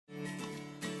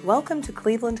Welcome to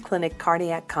Cleveland Clinic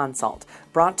Cardiac Consult,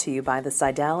 brought to you by the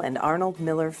Sydell and Arnold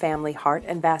Miller Family Heart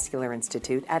and Vascular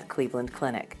Institute at Cleveland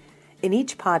Clinic. In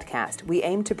each podcast, we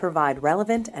aim to provide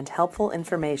relevant and helpful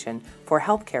information for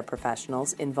healthcare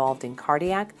professionals involved in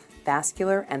cardiac,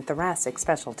 vascular, and thoracic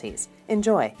specialties.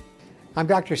 Enjoy. I'm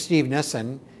Dr. Steve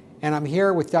Nissen, and I'm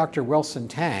here with Dr. Wilson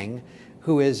Tang,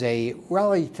 who is a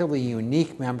relatively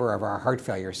unique member of our heart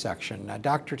failure section.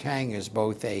 Dr. Tang is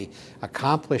both an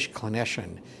accomplished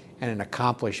clinician and an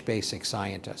accomplished basic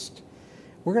scientist.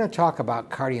 We're going to talk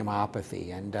about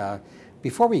cardiomyopathy, and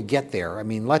before we get there,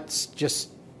 let's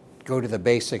just go to the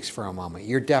basics for a moment.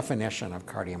 Your definition of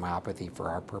cardiomyopathy for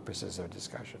our purposes of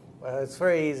discussion. Well, it's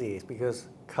very easy. It's because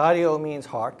cardio means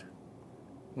heart,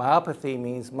 myopathy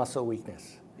means muscle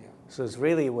weakness. Yeah. So it's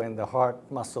really when the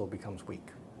heart muscle becomes weak.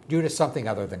 Due to something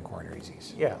other than coronary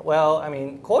disease. Yeah, well,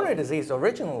 coronary disease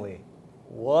originally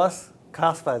was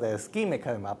classified as ischemic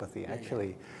cardiomyopathy, actually.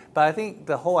 Yeah. But I think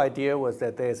the whole idea was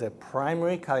that there's a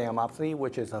primary cardiomyopathy,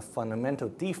 which is a fundamental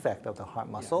defect of the heart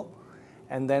muscle. Yeah.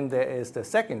 And then there is the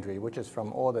secondary, which is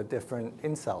from all the different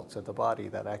insults of the body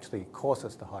that actually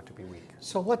causes the heart to be weak.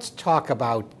 So let's talk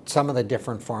about some of the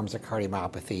different forms of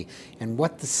cardiomyopathy and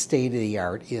what the state of the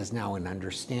art is now in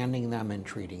understanding them and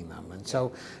treating them. And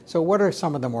so what are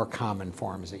some of the more common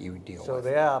forms that you deal with? So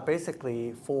there are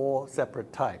basically four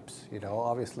separate types.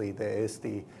 Obviously there is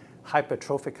the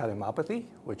hypertrophic cardiomyopathy,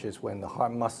 which is when the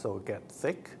heart muscle gets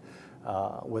thick.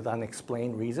 With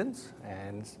unexplained reasons,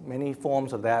 and many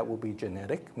forms of that will be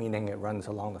genetic, meaning it runs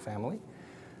along the family.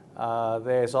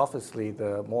 There's obviously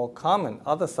the more common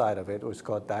other side of it, which is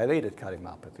called dilated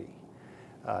cardiomyopathy.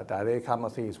 Dilated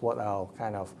cardiomyopathy is what our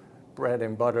kind of bread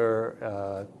and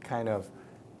butter kind of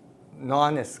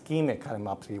non-ischemic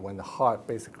cardiomyopathy, when the heart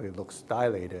basically looks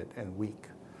dilated and weak.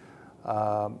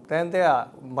 Then there are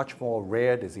much more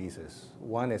rare diseases.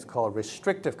 One is called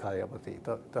restrictive cardiomyopathy.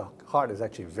 The heart is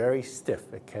actually very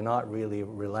stiff. It cannot really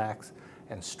relax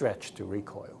and stretch to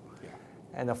recoil. Yeah.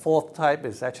 And the fourth type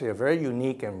is actually a very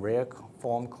unique and rare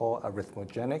form called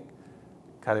arrhythmogenic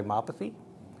cardiomyopathy.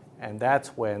 And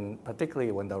that's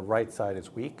particularly when the right side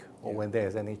is weak or when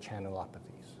there's any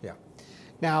channelopathies. Yeah.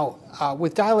 Now,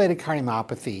 with dilated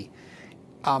cardiomyopathy,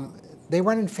 they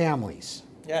run in families.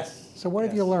 Yes. So what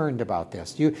have you learned about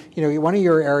this? One of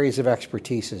your areas of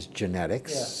expertise is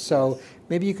genetics. Yes. So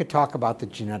maybe you could talk about the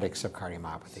genetics of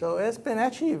cardiomyopathy. So it's been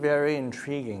actually very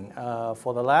intriguing.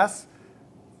 For the last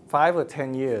 5 or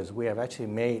 10 years, we have actually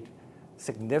made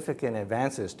significant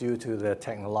advances due to the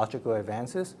technological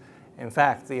advances. In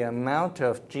fact, the amount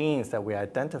of genes that we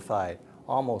identified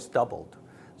almost doubled.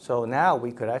 So now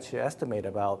we could actually estimate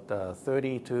about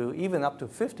 30 to even up to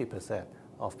 50%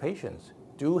 of patients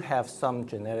do have some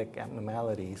genetic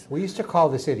abnormalities. We used to call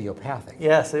this idiopathic.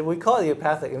 Yes, we call it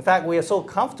idiopathic. In fact, we are so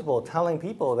comfortable telling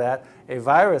people that a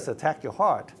virus attacked your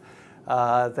heart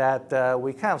that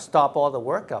we kind of stop all the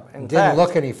workup. Didn't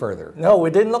look any further. No,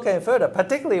 we didn't look any further,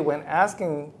 particularly when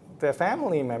asking their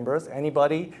family members,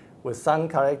 anybody with sudden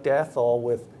cardiac death or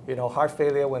with heart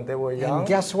failure when they were young. And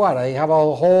guess what? I have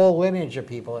a whole lineage of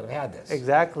people that have had this.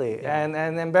 Exactly. Yeah.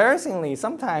 And embarrassingly,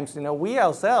 sometimes we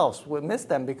ourselves would miss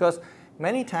them because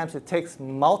many times it takes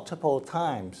multiple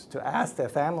times to ask their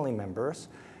family members,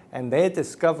 and they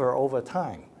discover over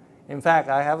time. In fact,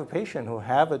 I have a patient who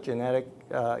have a genetic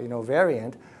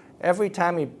variant. Every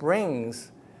time he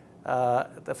brings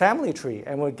the family tree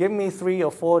and will give me 3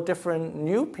 or 4 different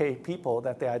new people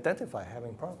that they identify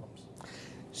having problems.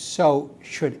 So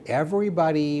should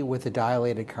everybody with a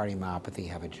dilated cardiomyopathy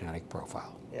have a genetic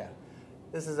profile? Yeah.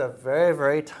 This is a very,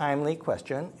 very timely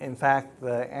question. In fact,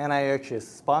 the NIH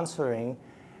is sponsoring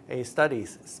a study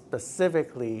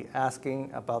specifically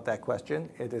asking about that question.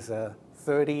 It is a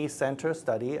 30-center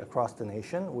study across the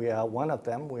nation. We are one of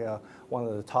them. We are one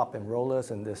of the top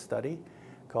enrollers in this study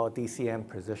called DCM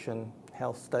Precision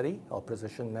Health Study or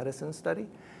Precision Medicine Study.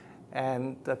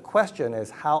 And the question is,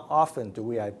 how often do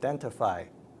we identify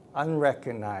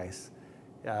unrecognized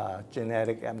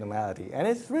genetic abnormality? And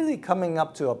it's really coming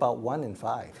up to about 1 in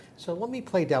 5. So let me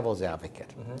play devil's advocate.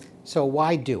 Mm-hmm. So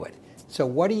why do it? So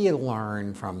what do you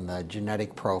learn from the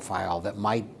genetic profile that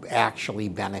might actually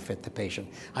benefit the patient?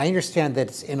 I understand that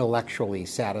it's intellectually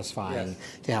satisfying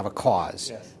to have a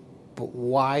cause, but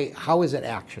why? How is it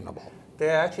actionable?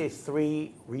 There are actually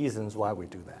 3 reasons why we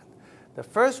do that. The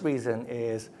first reason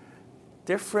is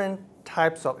different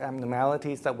types of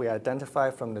abnormalities that we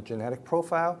identify from the genetic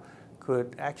profile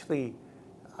could actually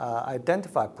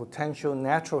identify potential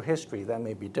natural history that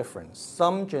may be different.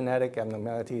 Some genetic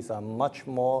abnormalities are much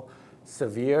more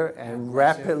severe and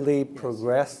rapidly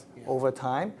progress over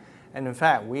time. And in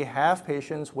fact, we have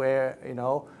patients where,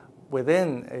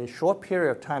 within a short period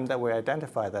of time that we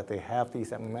identify that they have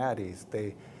these abnormalities,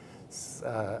 they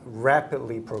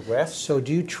rapidly progress. So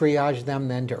do you triage them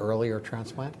then to earlier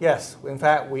transplant? Yes. In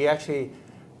fact, we actually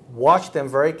watch them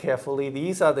very carefully.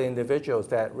 These are the individuals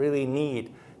that really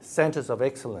need centers of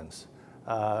excellence,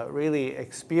 really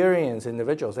experienced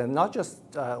individuals, and not just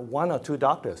one or two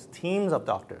doctors, teams of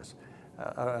doctors,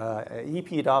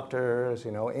 EP doctors,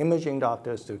 imaging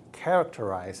doctors to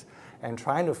characterize and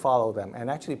trying to follow them and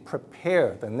actually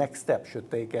prepare the next step should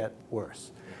they get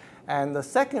worse. And the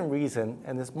second reason,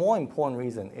 and this more important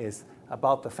reason, is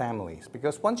about the families.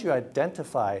 Because once you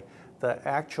identify the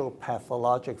actual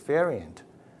pathologic variant,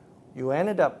 you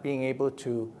ended up being able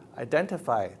to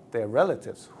identify their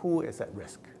relatives who is at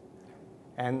risk.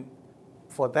 And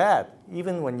for that,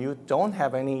 even when you don't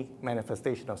have any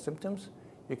manifestation of symptoms,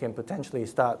 you can potentially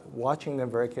start watching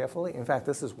them very carefully. In fact,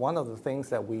 this is one of the things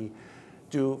that we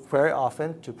do very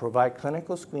often to provide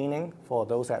clinical screening for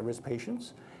those at-risk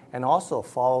patients and also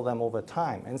follow them over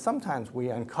time. And sometimes we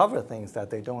uncover things that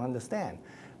they don't understand.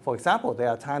 For example, there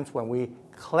are times when we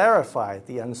clarify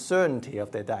the uncertainty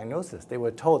of their diagnosis. They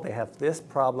were told they have this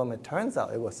problem. It turns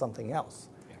out it was something else.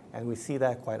 And we see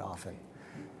that quite often.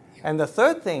 And the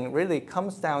third thing really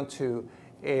comes down to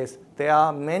is there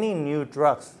are many new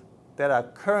drugs that are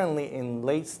currently in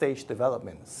late-stage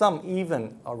development, some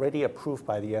even already approved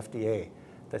by the FDA.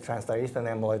 The transthyretin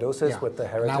amyloidosis with the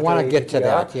hereditary and I want to get to TTR,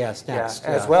 that, yes, next.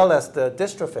 as well as the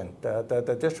dystrophin,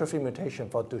 the dystrophy mutation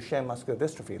for Duchenne muscular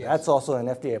dystrophy. Yes. That's also an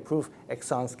FDA-approved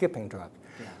exon-skipping drug.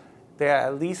 Yeah. There are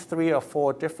at least 3 or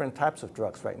 4 different types of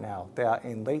drugs right now that are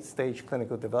in late-stage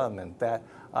clinical development that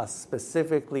are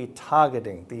specifically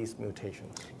targeting these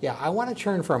mutations. Yeah, I want to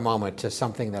turn for a moment to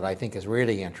something that I think is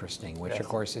really interesting, which of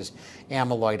course is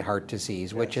amyloid heart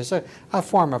disease, which is a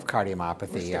form of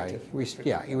cardiomyopathy,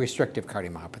 restrictive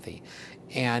cardiomyopathy.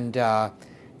 And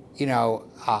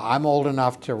I'm old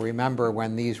enough to remember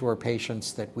when these were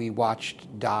patients that we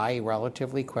watched die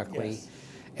relatively quickly. Yes.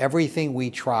 Everything we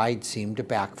tried seemed to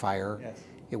backfire. Yes.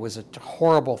 It was a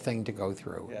horrible thing to go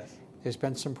through. Yes. There's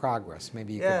been some progress.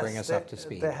 Maybe you could bring us up to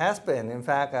speed. There has been. In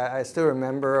fact, I still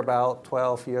remember about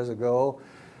 12 years ago,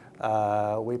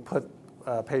 we put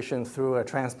patients through a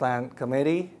transplant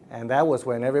committee, and that was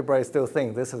when everybody still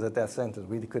thinks this is a death sentence.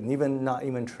 We could not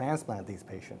even transplant these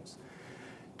patients.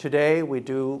 Today, we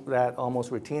do that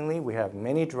almost routinely. We have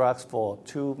many drugs for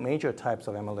 2 major types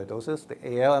of amyloidosis. The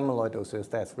AL amyloidosis,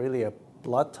 that's really a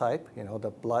blood type. The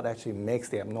blood actually makes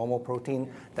the abnormal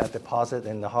protein that deposits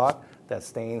in the heart that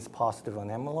stains positive on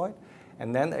amyloid.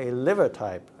 And then a liver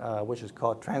type, which is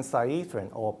called transthyretin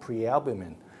or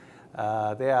prealbumin.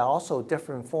 There are also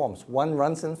different forms. One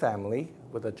runs in family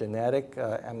with a genetic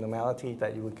abnormality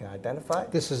that you can identify.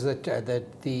 This is the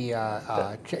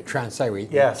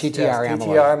transthyretin, yes, TTR amyloid.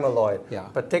 TTR amyloid. Yeah.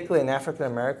 Particularly in African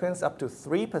Americans, up to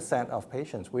 3% of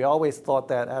patients. We always thought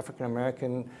that African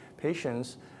American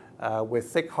patients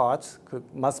with thick hearts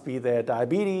must be their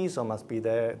diabetes or must be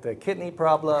their kidney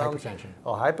problem.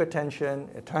 Hypertension.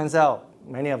 It turns out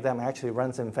many of them actually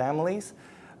runs in families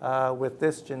with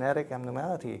this genetic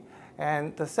abnormality.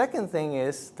 And the second thing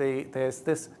is there's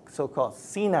this so-called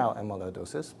senile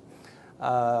amyloidosis.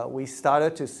 We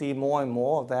started to see more and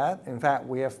more of that. In fact,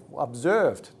 we have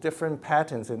observed different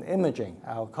patterns in imaging.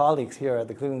 Our colleagues here at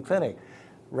the Cleveland Clinic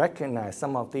recognize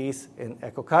some of these in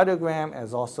echocardiogram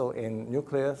as also in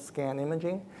nuclear scan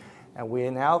imaging. And we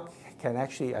now can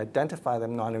actually identify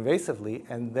them non-invasively.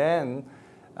 And then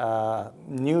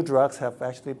new drugs have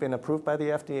actually been approved by the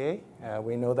FDA.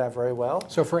 We know that very well.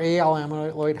 So for AL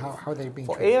amyloid, how are they being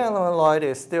treated? For AL amyloid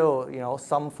is still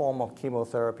some form of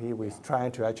chemotherapy. We're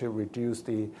trying to actually reduce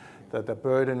the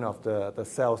burden of the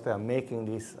cells that are making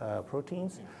these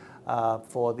proteins.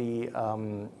 For the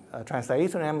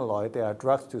transthyretin amyloid, there are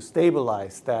drugs to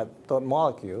stabilize that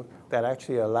molecule that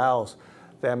actually allows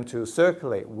them to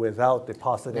circulate without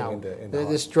depositing in the heart.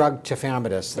 This drug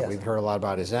tafamidis that we've heard a lot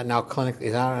about, is that now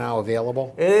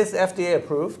available? It is FDA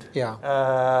approved. Yeah.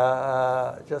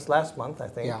 Just last month, I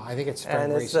think. Yeah, I think it's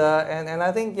very recent. And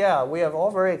I think, we are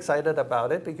all very excited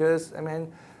about it because,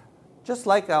 just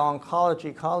like our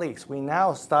oncology colleagues, we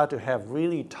now start to have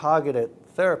really targeted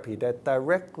therapy that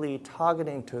directly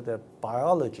targeting to the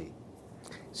biology.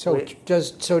 So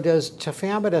does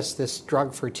tafamidis, this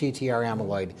drug for TTR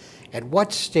amyloid, at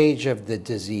what stage of the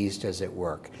disease does it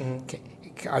work?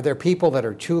 Mm-hmm. Are there people that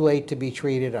are too late to be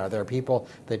treated? Are there people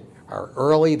that are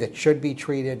early that should be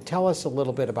treated? Tell us a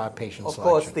little bit about patient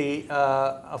selection.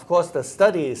 Of course, the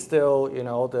study is still,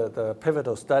 the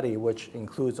pivotal study, which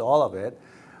includes all of it.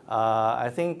 I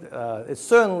think it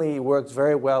certainly works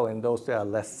very well in those that are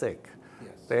less sick.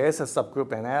 Yes. there is a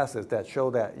subgroup analysis that show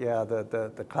that, yeah,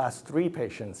 the class 3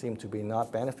 patients seem to be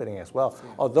not benefiting as well,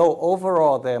 although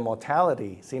overall their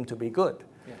mortality seemed to be good.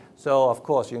 So, of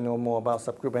course, you know more about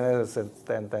subgroup analysis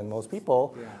than most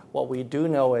people. What we do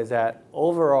know is that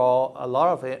overall, a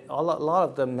lot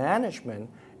of the management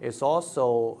is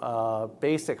also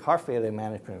basic heart failure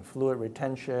management, fluid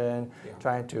retention,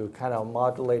 trying to kind of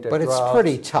modulate the drugs. But it's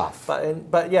pretty tough.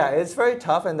 But yeah, it's very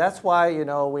tough, and that's why, you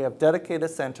know, we have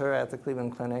dedicated center at the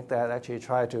Cleveland Clinic that actually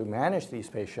try to manage these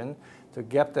patients to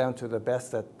get them to the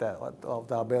best of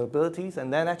the availabilities,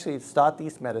 and then actually start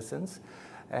these medicines.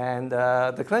 And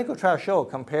the clinical trial show,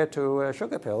 compared to a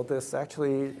sugar pill, this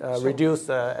actually reduced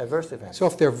adverse events. So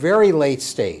if they're very late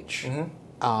stage,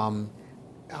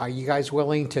 are you guys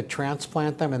willing to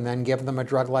transplant them and then give them a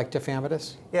drug like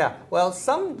tafamidis? Yeah, well,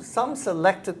 some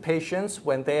selected patients,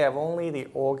 when they have only the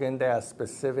organ that are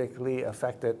specifically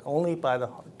affected only by the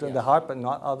heart but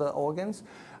not other organs,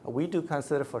 we do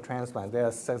consider for transplant. There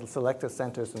are selected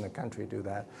centers in the country do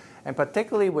that. And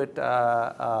particularly with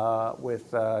TTR,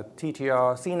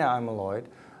 senile amyloid,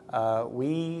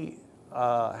 we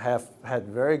have had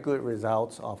very good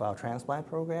results of our transplant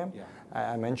program.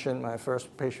 I mentioned my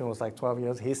first patient was like 12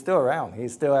 years. He's still around.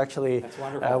 He's still actually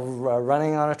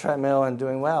running on a treadmill and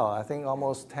doing well. I think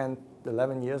almost 10,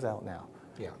 11 years out now.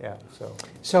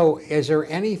 So is there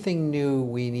anything new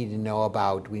we need to know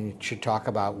about, we should talk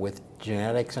about with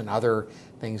genetics and other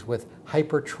things with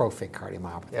hypertrophic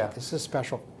cardiomyopathy? This is a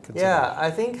special consideration. Yeah, I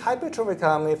think hypertrophic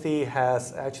cardiomyopathy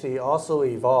has actually also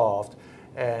evolved,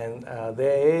 and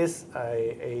there is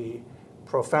a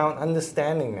profound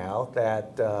understanding now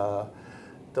that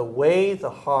the way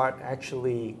the heart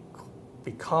actually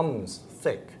becomes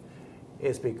thick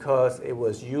is because it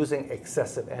was using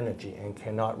excessive energy and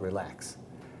cannot relax.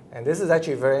 And this is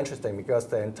actually very interesting because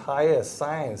the entire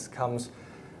science comes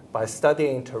by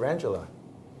studying tarantula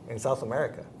in South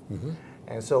America.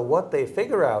 And so what they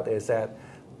figure out is that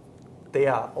they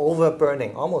are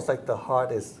overburning, almost like the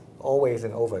heart is always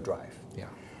in overdrive.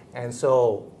 And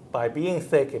so by being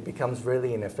thick, it becomes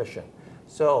really inefficient.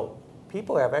 So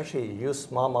people have actually used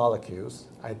small molecules,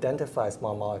 identified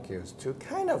small molecules, to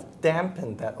kind of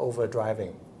dampen that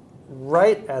overdriving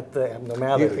right at the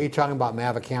abnormality. Are you talking about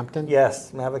mavacamten?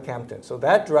 Yes, mavacamten. So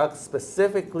that drug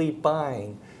specifically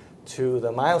binds to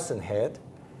the myosin head,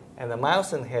 and the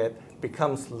myosin head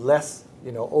becomes less,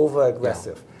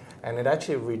 over-aggressive. And it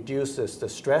actually reduces the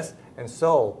stress. And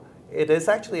so it is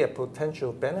actually a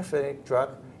potential benefiting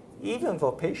drug even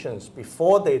for patients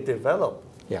before they develop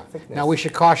thickness. Now we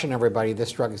should caution everybody,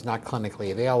 this drug is not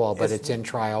clinically available, but it's in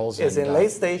trials. It's in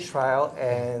late-stage trial,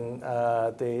 and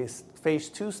the phase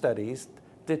 2 studies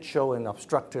did show in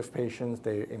obstructive patients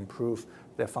they improve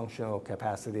their functional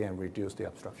capacity and reduce the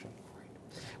obstruction.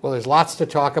 Well, there's lots to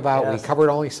talk about. We covered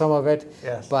only some of it,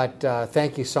 but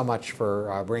thank you so much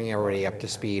for bringing everybody up to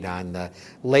speed on the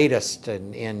latest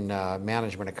in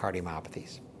management of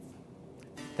cardiomyopathies.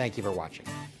 Thank you for watching.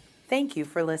 Thank you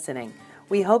for listening.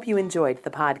 We hope you enjoyed the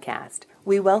podcast.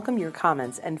 We welcome your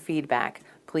comments and feedback.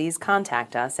 Please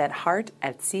contact us at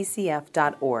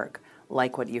heart@ccf.org.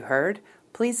 Like what you heard?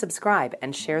 Please subscribe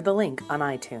and share the link on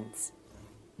iTunes.